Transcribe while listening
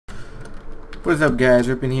What's up, guys?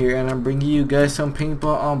 Rippin here, and I'm bringing you guys some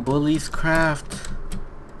paintball on BullysCraft.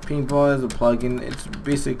 Paintball is a plugin. It's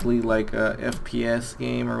basically like a FPS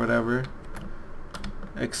game or whatever,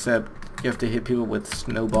 except you have to hit people with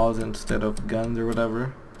snowballs instead of guns or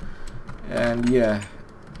whatever. And yeah,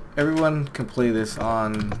 everyone can play this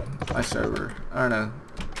on my server. I don't know.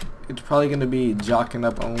 It's probably going to be jocking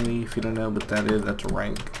up only. If you don't know what that is, that's a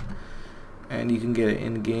rank. And you can get it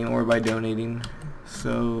in-game or by donating.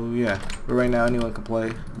 So yeah, but right now anyone can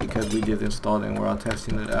play because we just installed it and we're all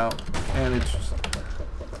testing it out. And it's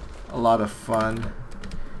a lot of fun.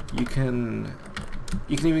 You can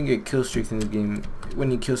even get kill streaks in this game. When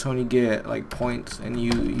you kill someone, you get like points, and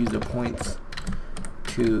you use the points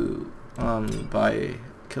to buy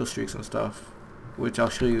kill streaks and stuff, which I'll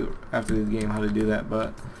show you after this game how to do that.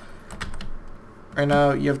 But right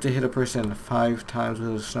now you have to hit a person 5 times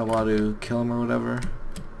with a snowball to kill him or whatever,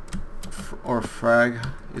 or frag.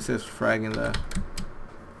 It says frag in the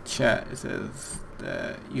chat. It says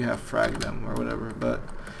that you have fragged them or whatever. But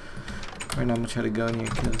right now I'm gonna try to go in here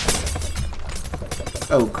because,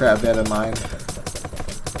 oh crap, that of mine.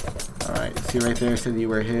 Alright, see right there, it said you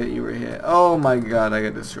were hit, you were hit. Oh my god, I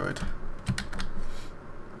got destroyed.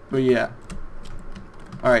 But yeah.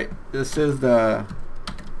 Alright, this is the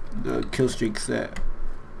kill streaks that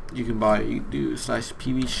you can buy. You do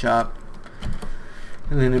 /PB shop,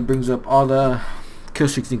 and then it brings up all the kill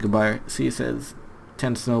streaks you can buy. See, it says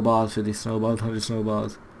 10 snowballs, 50 snowballs, 100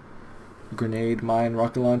 snowballs, grenade, mine,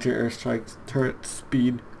 rocket launcher, airstrike, turret,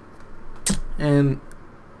 speed. And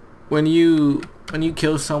when you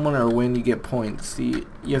kill someone or when you get points, see,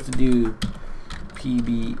 you have to do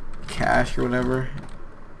PB cash or whatever.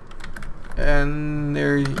 And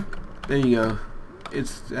there you go. I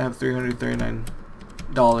have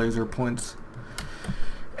 $339 or points.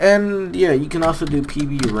 And yeah, you can also do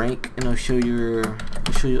PB rank, and it'll show you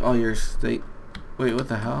all your state. Wait, what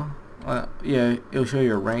the hell? Yeah, it'll show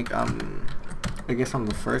your rank. I guess I'm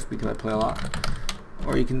the first because I play a lot.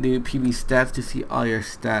 Or you can do PB stats to see all your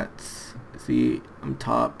stats. See, I'm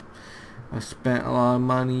top. I spent a lot of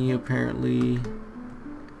money apparently.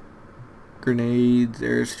 Grenades,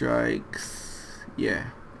 airstrikes. Yeah,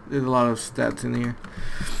 there's a lot of stats in here.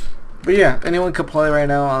 But yeah, anyone can play right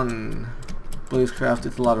now on BullysCraft.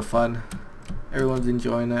 It's a lot of fun. Everyone's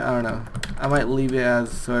enjoying it. I don't know. I might leave it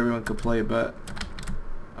as so everyone can play, but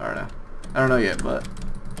I don't know. I don't know yet, but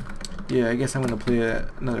yeah, I guess I'm gonna play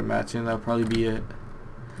another match, and that'll probably be it.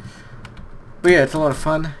 But yeah, it's a lot of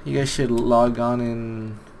fun. You guys should log on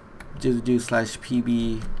and just do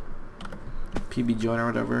 /PB join or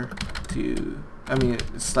whatever to,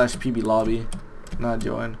 /PB lobby, not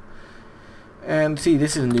join. And see,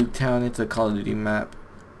 this is Nuketown. It's a Call of Duty map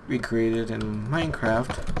recreated in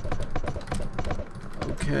Minecraft.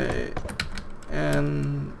 Okay,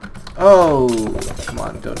 and oh, come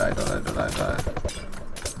on, don't die.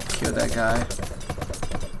 Kill that guy.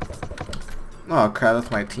 Oh crap,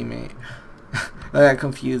 that's my teammate. I got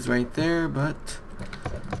confused right there, but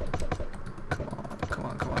come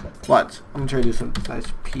on. Watch, I'm gonna try to do some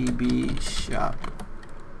 /PB shop.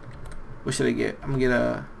 What should I get? I'm gonna get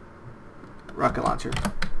a rocket launcher.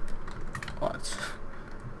 Watch.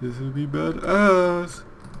 This would be badass.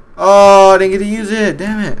 Oh, I didn't get to use it.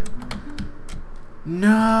 Damn it.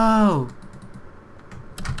 No.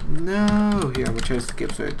 Here, I'm gonna try to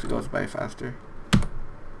skip so it goes by faster.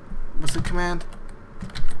 What's the command?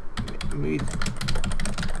 I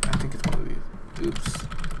think it's one of these. Oops.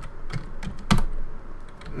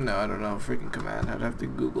 No, I don't know. Freaking command. I'd have to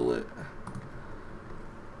Google it.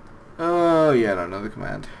 Oh yeah, I don't know the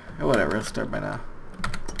command. Whatever. Let's start by now.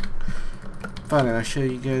 Fine, I'll show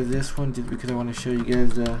you guys this one just because I want to show you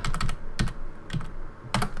guys the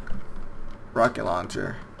rocket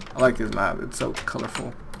launcher. I like this map. It's so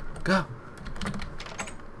colorful. Go.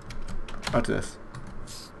 Watch this.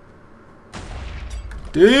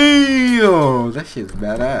 Damn, that shit's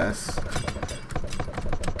badass.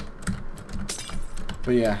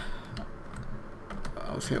 But yeah,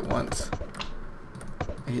 I was hit once.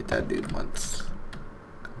 I hit that dude once.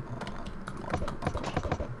 Come on.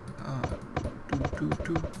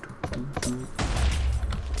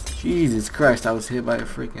 Jesus Christ, I was hit by a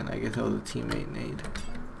freaking, I guess that was a teammate nade.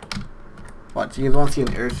 Watch, you guys want to see an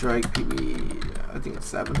airstrike PB, I think it's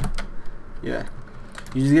 7. Yeah.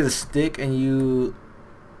 You just get a stick and you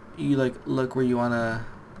like look where you wanna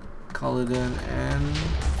call it in, and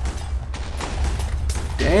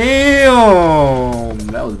damn,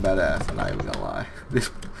 that was badass. I'm not even gonna lie.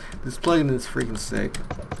 This plugin is freaking sick.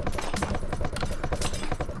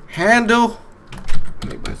 Handle.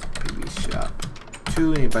 Let me buy some PB shop.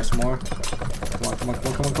 2. I need to buy some more.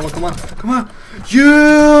 Come on.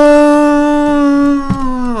 Yeah.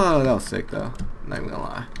 was sick though. Not even gonna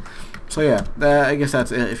lie. So yeah, I guess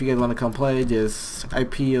that's it. If you guys want to come play, just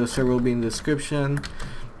IP of server will be in the description.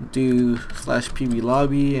 Do /pb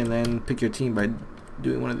lobby and then pick your team by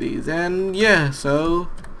doing one of these. And yeah, so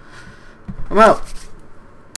I'm out.